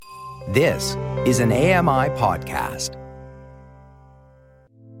This is an AMI podcast.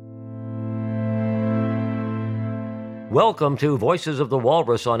 Welcome to Voices of the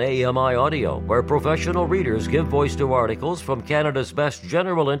Walrus on AMI Audio, where professional readers give voice to articles from Canada's best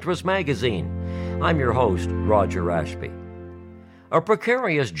general interest magazine. I'm your host, Roger Ashby. A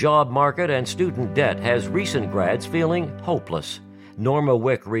precarious job market and student debt has recent grads feeling hopeless. Norma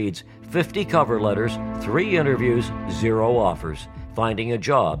Wick reads 50 cover letters, 3 interviews, 0 offers. Finding a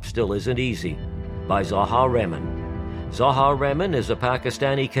job still isn't easy. By Zaha Rehman. Zaha Rehman is a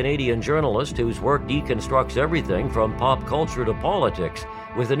Pakistani-Canadian journalist whose work deconstructs everything from pop culture to politics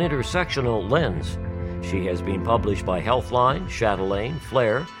with an intersectional lens. She has been published by Healthline, Chatelaine,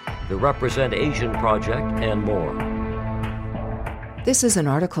 Flair, the Represent Asian Project, and more. This is an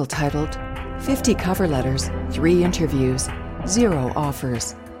article titled 50 Cover Letters, 3 Interviews, 0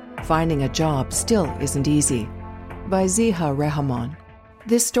 Offers. Finding a Job Still Isn't Easy, by Zaha Rehman.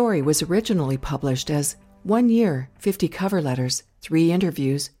 This story was originally published as 1 year, 50 cover letters, 3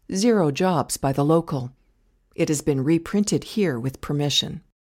 interviews, 0 jobs by The Local. It has been reprinted here with permission.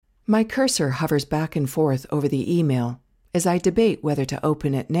 My cursor hovers back and forth over the email as I debate whether to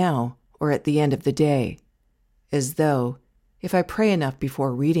open it now or at the end of the day, as though, if I pray enough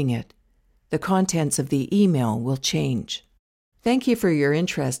before reading it, the contents of the email will change. Thank you for your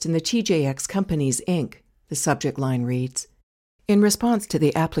interest in the TJX Companies, Inc., the subject line reads. In response to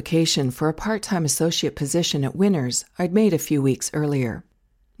the application for a part-time associate position at Winners I'd made a few weeks earlier.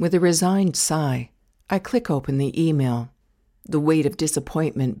 With a resigned sigh, I click open the email. The weight of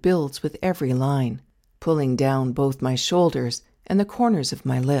disappointment builds with every line, pulling down both my shoulders and the corners of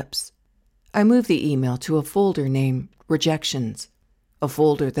my lips. I move the email to a folder named Rejections, a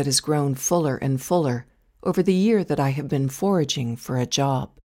folder that has grown fuller and fuller over the year that I have been foraging for a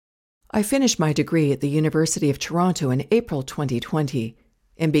job. I finished my degree at the University of Toronto in April 2020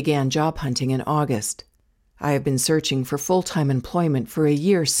 and began job hunting in August. I have been searching for full-time employment for a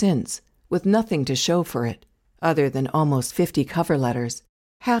year since, with nothing to show for it, other than almost 50 cover letters,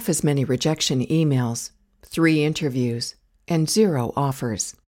 half as many rejection emails, 3 interviews, and 0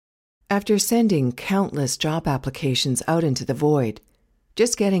 offers. After sending countless job applications out into the void,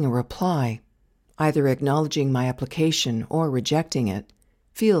 just getting a reply, either acknowledging my application or rejecting it,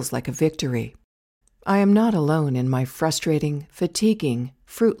 feels like a victory. I am not alone in my frustrating, fatiguing,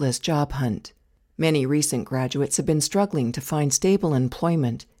 fruitless job hunt. Many recent graduates have been struggling to find stable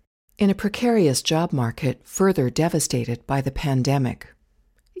employment in a precarious job market further devastated by the pandemic.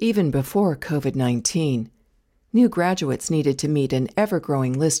 Even before COVID-19, new graduates needed to meet an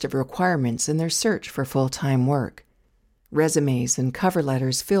ever-growing list of requirements in their search for full-time work. Resumes and cover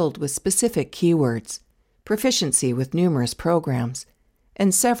letters filled with specific keywords, proficiency with numerous programs,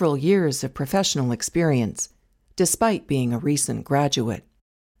 and several years of professional experience, despite being a recent graduate.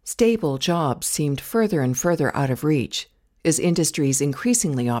 Stable jobs seemed further and further out of reach, as industries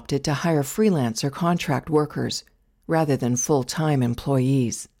increasingly opted to hire freelance or contract workers rather than full-time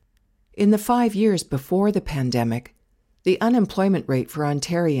employees. In the 5 years before the pandemic, the unemployment rate for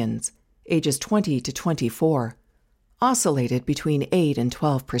Ontarians, ages 20 to 24, oscillated between 8 and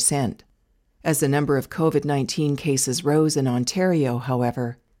 12%. As the number of COVID-19 cases rose in Ontario,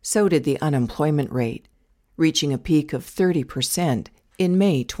 however, so did the unemployment rate, reaching a peak of 30% in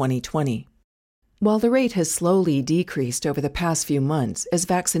May 2020. While the rate has slowly decreased over the past few months as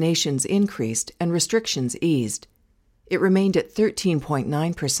vaccinations increased and restrictions eased, it remained at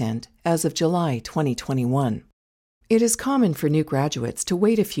 13.9% as of July 2021. It is common for new graduates to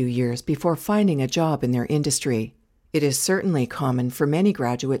wait a few years before finding a job in their industry. It is certainly common for many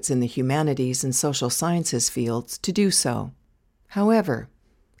graduates in the humanities and social sciences fields to do so. However,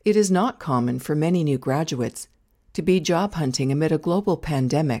 it is not common for many new graduates to be job hunting amid a global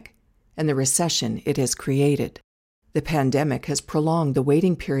pandemic and the recession it has created. The pandemic has prolonged the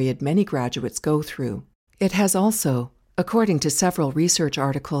waiting period many graduates go through. It has also, according to several research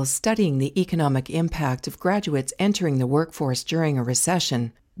articles studying the economic impact of graduates entering the workforce during a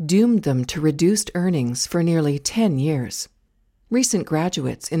recession, doomed them to reduced earnings for nearly 10 years. Recent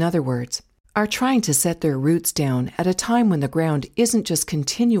graduates, in other words, are trying to set their roots down at a time when the ground isn't just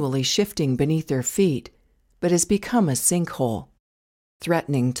continually shifting beneath their feet, but has become a sinkhole,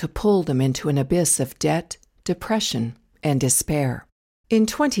 threatening to pull them into an abyss of debt, depression, and despair. In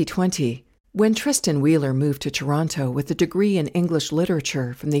 2020, when Tristan Wheeler moved to Toronto with a degree in English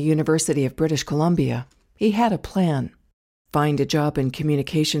literature from the University of British Columbia, he had a plan. Find a job in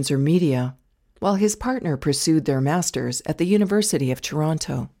communications or media, while his partner pursued their masters at the University of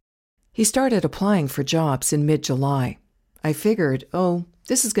Toronto. He started applying for jobs in mid-July. I figured,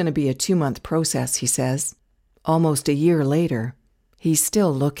 this is going to be a 2-month process, he says. Almost a year later, he's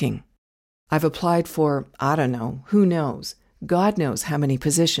still looking. I've applied for, I don't know, who knows, God knows how many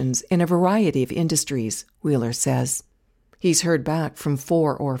positions in a variety of industries, Wheeler says. He's heard back from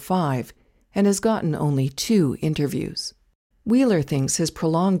 4 or 5 and has gotten only 2 interviews. Wheeler thinks his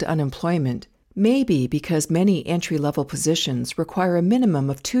prolonged unemployment may be because many entry-level positions require a minimum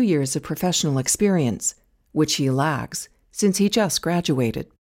of 2 years of professional experience, which he lacks since he just graduated.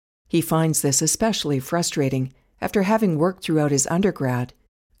 He finds this especially frustrating after having worked throughout his undergrad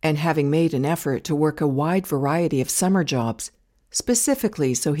and having made an effort to work a wide variety of summer jobs,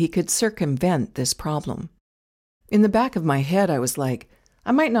 specifically so he could circumvent this problem. In the back of my head, I was like,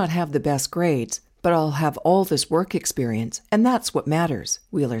 I might not have the best grades, but I'll have all this work experience, and that's what matters,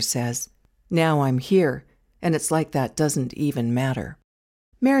 Wheeler says. Now I'm here, and it's like that doesn't even matter.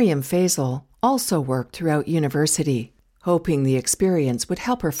 Miriam Faisal also worked throughout university, hoping the experience would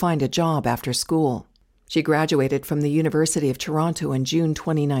help her find a job after school. She graduated from the University of Toronto in June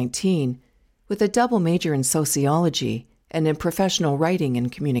 2019 with a double major in sociology and in professional writing and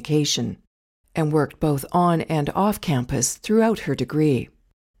communication, and worked both on and off campus throughout her degree.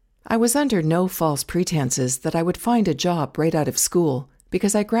 I was under no false pretenses that I would find a job right out of school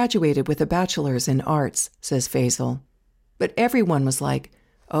because I graduated with a bachelor's in arts, says Faisal. But everyone was like,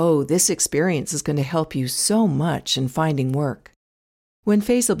 oh, this experience is going to help you so much in finding work. When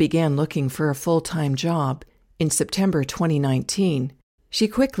Faisal began looking for a full-time job in September 2019, she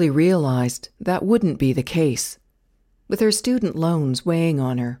quickly realized that wouldn't be the case. With her student loans weighing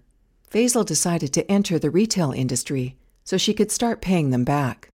on her, Faisal decided to enter the retail industry so she could start paying them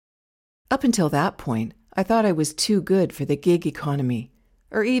back. Up until that point, I thought I was too good for the gig economy,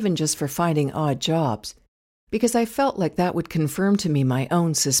 or even just for finding odd jobs, because I felt like that would confirm to me my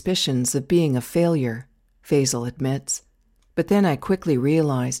own suspicions of being a failure, Faisal admits. But then I quickly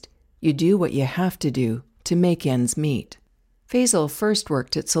realized you do what you have to do to make ends meet. Faisal first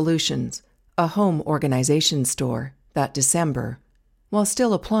worked at Solutions, a home organization store, that December, while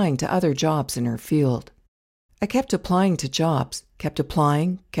still applying to other jobs in her field. I kept applying to jobs, kept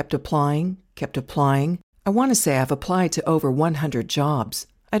applying. I want to say I've applied to over 100 jobs.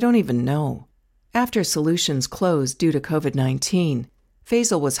 I don't even know. After Solutions closed due to COVID-19,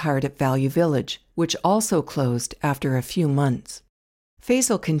 Faisal was hired at Value Village, which also closed after a few months.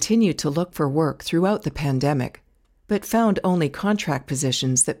 Faisal continued to look for work throughout the pandemic, but found only contract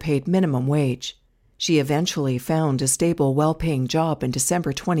positions that paid minimum wage. She eventually found a stable, well-paying job in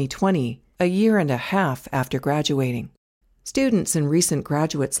December 2020, a year and a half after graduating. Students and recent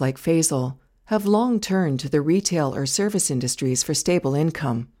graduates like Faisal have long turned to the retail or service industries for stable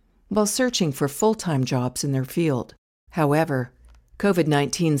income, while searching for full-time jobs in their field. However,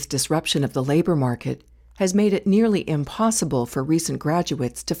 COVID-19's disruption of the labor market has made it nearly impossible for recent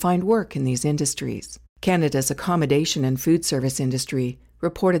graduates to find work in these industries. Canada's accommodation and food service industry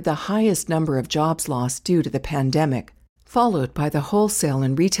reported the highest number of jobs lost due to the pandemic, followed by the wholesale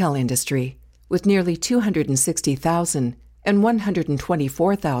and retail industry, with nearly 260,000 and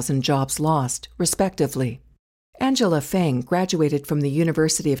 124,000 jobs lost, respectively. Angela Feng graduated from the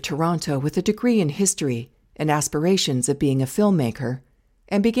University of Toronto with a degree in history and aspirations of being a filmmaker,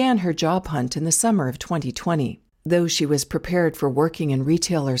 and began her job hunt in the summer of 2020. Though she was prepared for working in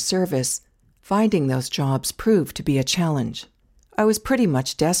retail or service, finding those jobs proved to be a challenge. I was pretty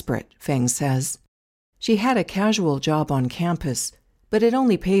much desperate, Feng says. She had a casual job on campus, but it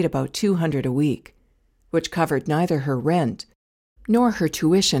only paid about $200 a week, which covered neither her rent nor her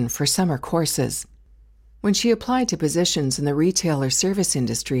tuition for summer courses. When she applied to positions in the retail or service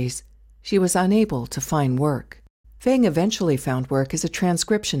industries, she was unable to find work. Feng eventually found work as a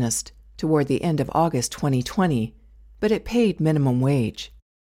transcriptionist toward the end of August 2020, but it paid minimum wage.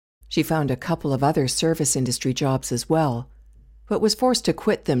 She found a couple of other service industry jobs as well, but was forced to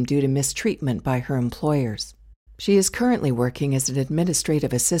quit them due to mistreatment by her employers. She is currently working as an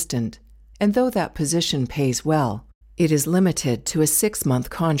administrative assistant, and though that position pays well, it is limited to a 6-month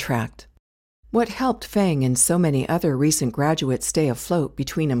contract. What helped Feng and so many other recent graduates stay afloat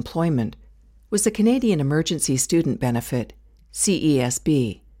between employment was the Canadian Emergency Student Benefit,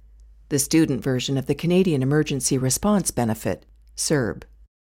 CESB, the student version of the Canadian Emergency Response Benefit, CERB.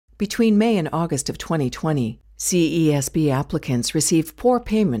 Between May and August of 2020, CESB applicants received poor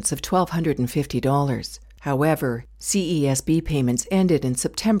payments of $1,250. However, CESB payments ended in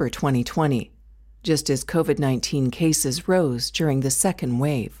September 2020, just as COVID-19 cases rose during the second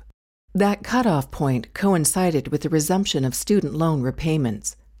wave. That cutoff point coincided with the resumption of student loan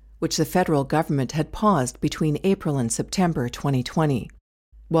repayments, which the federal government had paused between April and September 2020.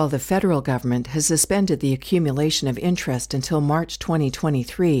 While the federal government has suspended the accumulation of interest until March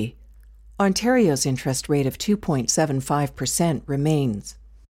 2023, Ontario's interest rate of 2.75% remains.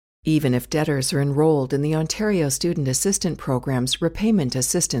 even if debtors are enrolled in the Ontario Student Assistant Program's Repayment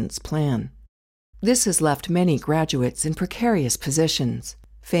Assistance Plan. This has left many graduates in precarious positions.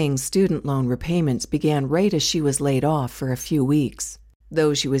 Feng's student loan repayments began right as she was laid off for a few weeks.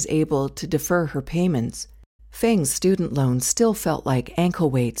 Though she was able to defer her payments, Feng's student loans still felt like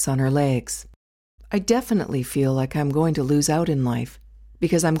ankle weights on her legs. I definitely feel like I'm going to lose out in life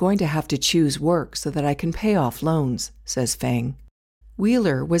because I'm going to have to choose work so that I can pay off loans, says Feng.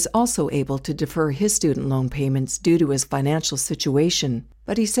 Wheeler was also able to defer his student loan payments due to his financial situation,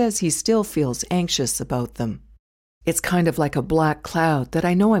 but he says he still feels anxious about them. It's kind of like a black cloud that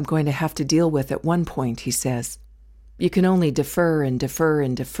I know I'm going to have to deal with at one point, he says. You can only defer and defer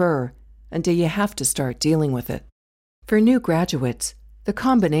and defer until you have to start dealing with it. For new graduates, the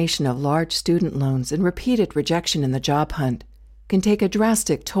combination of large student loans and repeated rejection in the job hunt can take a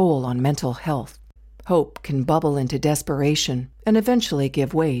drastic toll on mental health. Hope can bubble into desperation and eventually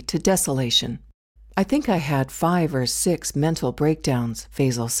give way to desolation. I think I had 5 or 6 mental breakdowns,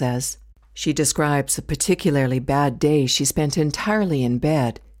 Faisal says. She describes a particularly bad day she spent entirely in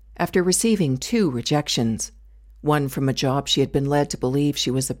bed after receiving 2 rejections, one from a job she had been led to believe she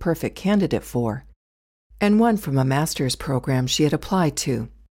was the perfect candidate for, and one from a master's program she had applied to.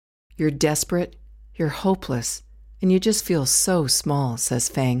 You're desperate, you're hopeless, and you just feel so small, says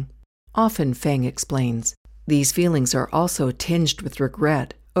Feng. Often, Feng explains, these feelings are also tinged with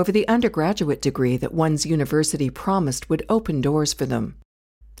regret over the undergraduate degree that one's university promised would open doors for them.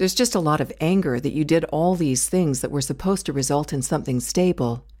 There's just a lot of anger that you did all these things that were supposed to result in something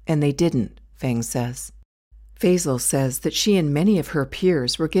stable, and they didn't, Feng says. Faisal says that she and many of her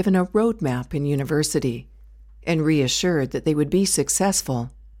peers were given a roadmap in university and reassured that they would be successful,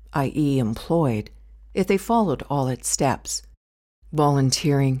 i.e. employed, if they followed all its steps.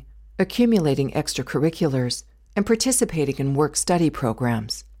 Volunteering, accumulating extracurriculars, and participating in work-study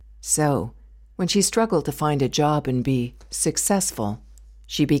programs. So, when she struggled to find a job and be successful,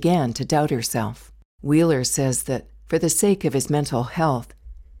 she began to doubt herself. Wheeler says that, for the sake of his mental health,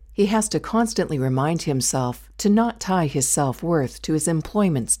 he has to constantly remind himself to not tie his self-worth to his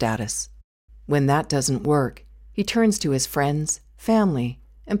employment status. When that doesn't work, he turns to his friends, family,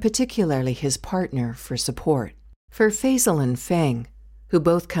 and particularly his partner for support. For Faisal and Feng, who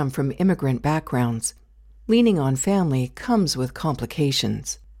both come from immigrant backgrounds, leaning on family comes with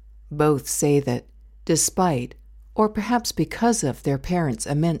complications. Both say that, despite, or perhaps because of their parents'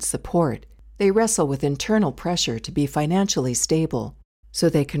 immense support, they wrestle with internal pressure to be financially stable so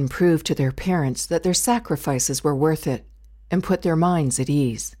they can prove to their parents that their sacrifices were worth it and put their minds at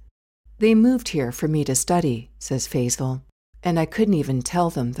ease. They moved here for me to study, says Faisal, and I couldn't even tell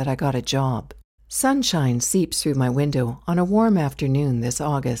them that I got a job. Sunshine seeps through my window on a warm afternoon this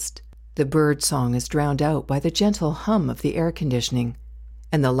August. The bird song is drowned out by the gentle hum of the air conditioning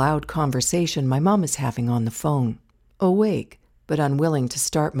and the loud conversation my mom is having on the phone. Awake, but unwilling to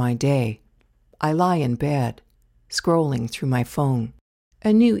start my day, I lie in bed, scrolling through my phone.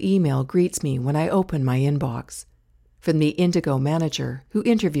 A new email greets me when I open my inbox, from the Indigo manager who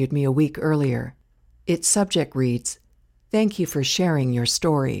interviewed me a week earlier. Its subject reads, "Thank you for sharing your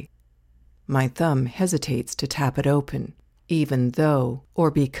story." My thumb hesitates to tap it open, even though, or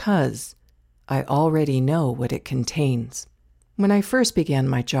because, I already know what it contains. When I first began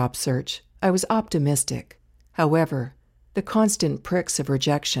my job search, I was optimistic. However, the constant pricks of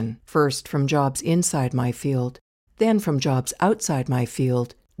rejection, first from jobs inside my field, then from jobs outside my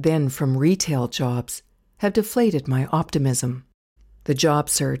field, then from retail jobs, have deflated my optimism. The job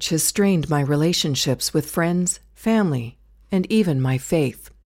search has strained my relationships with friends, family, and even my faith.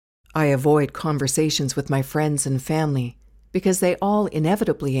 I avoid conversations with my friends and family because they all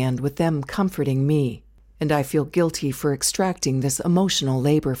inevitably end with them comforting me, and I feel guilty for extracting this emotional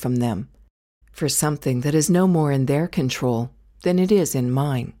labor from them, for something that is no more in their control than it is in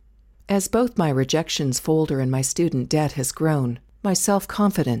mine. As both my rejections folder and my student debt has grown, my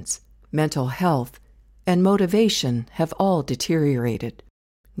self-confidence, mental health, and motivation have all deteriorated.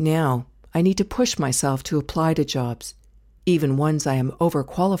 Now, I need to push myself to apply to jobs, even ones I am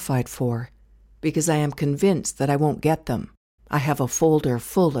overqualified for, because I am convinced that I won't get them. I have a folder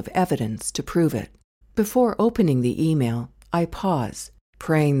full of evidence to prove it. Before opening the email, I pause,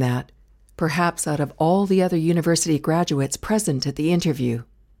 praying that, perhaps out of all the other university graduates present at the interview,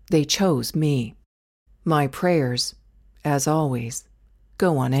 they chose me. My prayers, as always,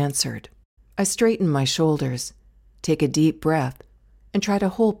 go unanswered. I straighten my shoulders, take a deep breath, and try to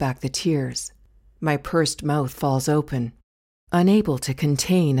hold back the tears. My pursed mouth falls open, unable to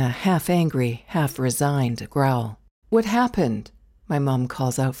contain a half-angry, half-resigned growl. "What happened?" my mom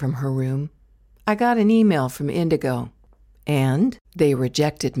calls out from her room. "I got an email from Indigo. And they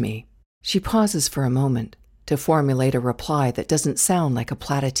rejected me. She pauses for a moment to formulate a reply that doesn't sound like a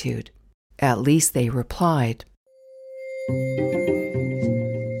platitude. At least they replied.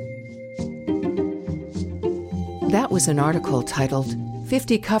 That was an article titled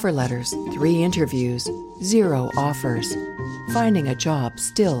 50 Cover Letters, 3 Interviews, 0 Offers. Finding a Job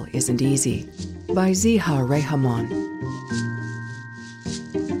Still Isn't Easy by Ziha Rehman.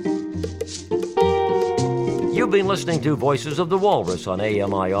 You've been listening to Voices of the Walrus on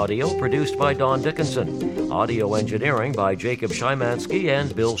AMI Audio, produced by Don Dickinson. Audio engineering by Jacob Szymanski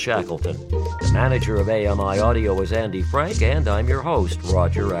and Bill Shackleton. The manager of AMI Audio is Andy Frank, and I'm your host,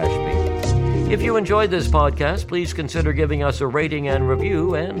 Roger Ashby. If you enjoyed this podcast, please consider giving us a rating and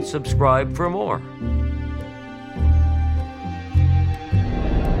review, and subscribe for more.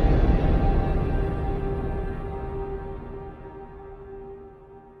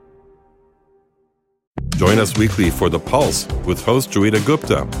 Join us weekly for The Pulse with host Joeita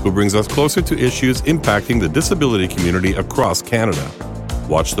Gupta, who brings us closer to issues impacting the disability community across Canada.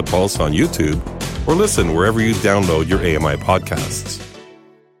 Watch The Pulse on YouTube or listen wherever you download your AMI podcasts.